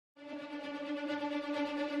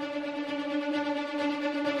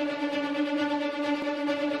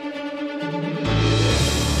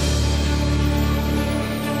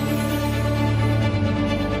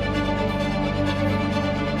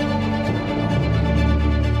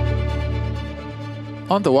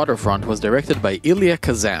On the Waterfront was directed by Elia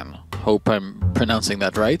Kazan, hope I'm pronouncing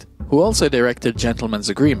that right, who also directed Gentleman's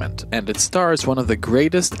Agreement, and it stars one of the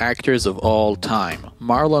greatest actors of all time,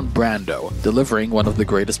 Marlon Brando, delivering one of the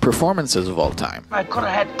greatest performances of all time. I could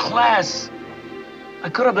have had class. I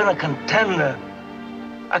could have been a contender.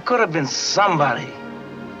 I could have been somebody.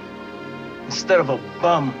 Instead of a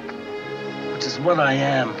bum, which is what I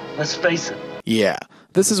am. Let's face it. Yeah,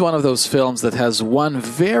 this is one of those films that has one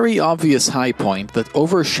very obvious high point that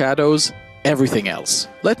overshadows everything else.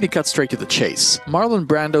 Let me cut straight to the chase. Marlon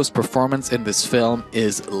Brando's performance in this film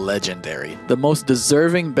is legendary. The most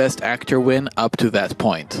deserving Best Actor win up to that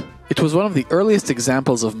point. It was one of the earliest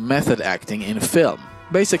examples of method acting in film.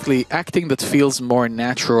 Basically, acting that feels more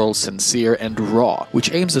natural, sincere, and raw,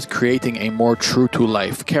 which aims at creating a more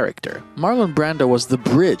true-to-life character. Marlon Brando was the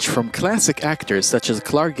bridge from classic actors such as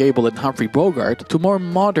Clark Gable and Humphrey Bogart to more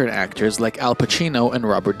modern actors like Al Pacino and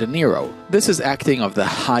Robert De Niro. This is acting of the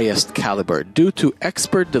highest caliber due to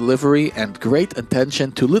expert delivery and great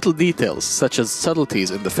attention to little details such as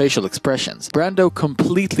subtleties in the facial expressions. Brando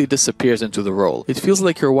completely disappears into the role. It feels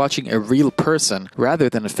like you're watching a real person rather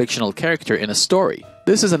than a fictional character in a story.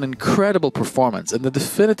 This is an incredible performance and the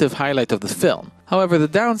definitive highlight of the film. However, the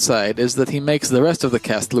downside is that he makes the rest of the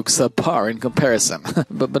cast look subpar in comparison.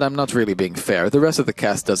 but I'm not really being fair, the rest of the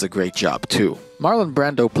cast does a great job too. Marlon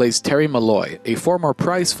Brando plays Terry Malloy, a former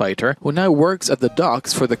prize fighter who now works at the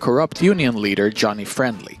docks for the corrupt union leader Johnny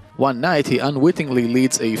Friendly. One night, he unwittingly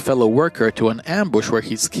leads a fellow worker to an ambush where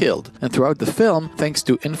he's killed, and throughout the film, thanks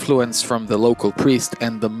to influence from the local priest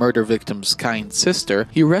and the murder victim's kind sister,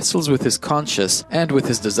 he wrestles with his conscience and with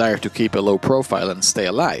his desire to keep a low profile and stay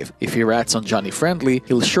alive. If he rats on Johnny Friendly,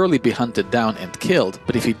 he'll surely be hunted down and killed,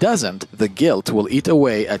 but if he doesn't, the guilt will eat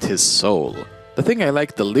away at his soul. The thing I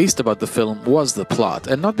liked the least about the film was the plot,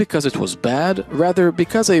 and not because it was bad, rather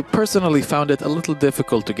because I personally found it a little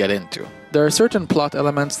difficult to get into. There are certain plot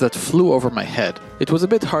elements that flew over my head. It was a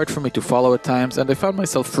bit hard for me to follow at times, and I found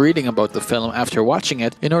myself reading about the film after watching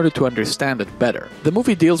it in order to understand it better. The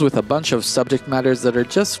movie deals with a bunch of subject matters that are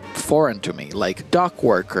just foreign to me, like dock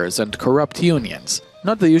workers and corrupt unions.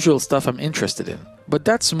 Not the usual stuff I'm interested in. But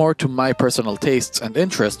that's more to my personal tastes and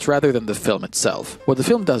interests rather than the film itself. What the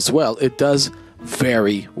film does well, it does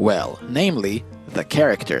very well. Namely, the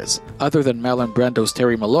characters. Other than Marlon Brando's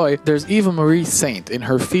Terry Malloy, there's Eva Marie Saint in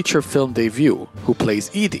her feature film debut, who plays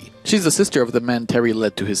Edie. She's the sister of the man Terry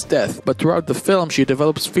led to his death, but throughout the film she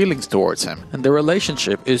develops feelings towards him, and the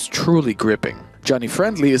relationship is truly gripping. Johnny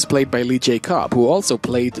Friendly is played by Lee J. Cobb, who also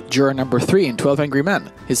played Juror Number 3 in 12 Angry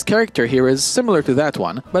Men. His character here is similar to that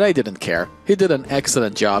one, but I didn't care. He did an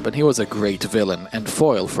excellent job and he was a great villain and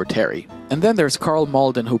foil for Terry. And then there's Carl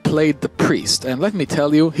Malden, who played the priest, and let me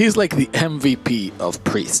tell you, he's like the MVP of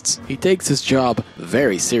priests. He takes his job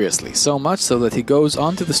very seriously, so much so that he goes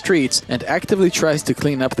onto the streets and actively tries to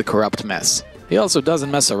clean up the corrupt mess. He also doesn't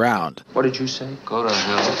mess around. What did you say? Go to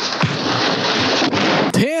hell.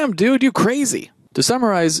 Damn, dude, you crazy! To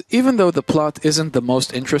summarize, even though the plot isn't the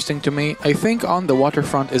most interesting to me, I think On the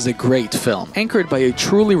Waterfront is a great film, anchored by a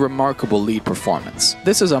truly remarkable lead performance.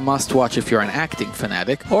 This is a must-watch if you're an acting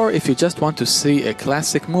fanatic, or if you just want to see a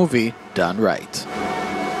classic movie done right.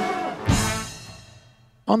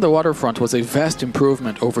 On the Waterfront was a vast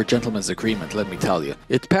improvement over Gentleman's Agreement, let me tell you.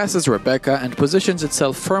 It passes Rebecca and positions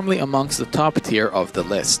itself firmly amongst the top tier of the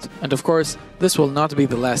list. And of course, this will not be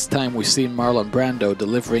the last time we see Marlon Brando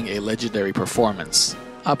delivering a legendary performance.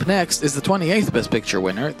 Up next is the 28th Best Picture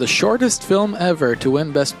winner, the shortest film ever to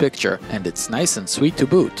win Best Picture, and it's nice and sweet to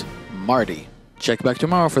boot, Marty. Check back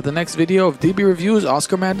tomorrow for the next video of DB Reviews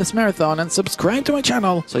Oscar Madness Marathon and subscribe to my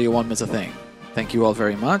channel so you won't miss a thing. Thank you all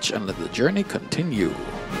very much and let the journey continue.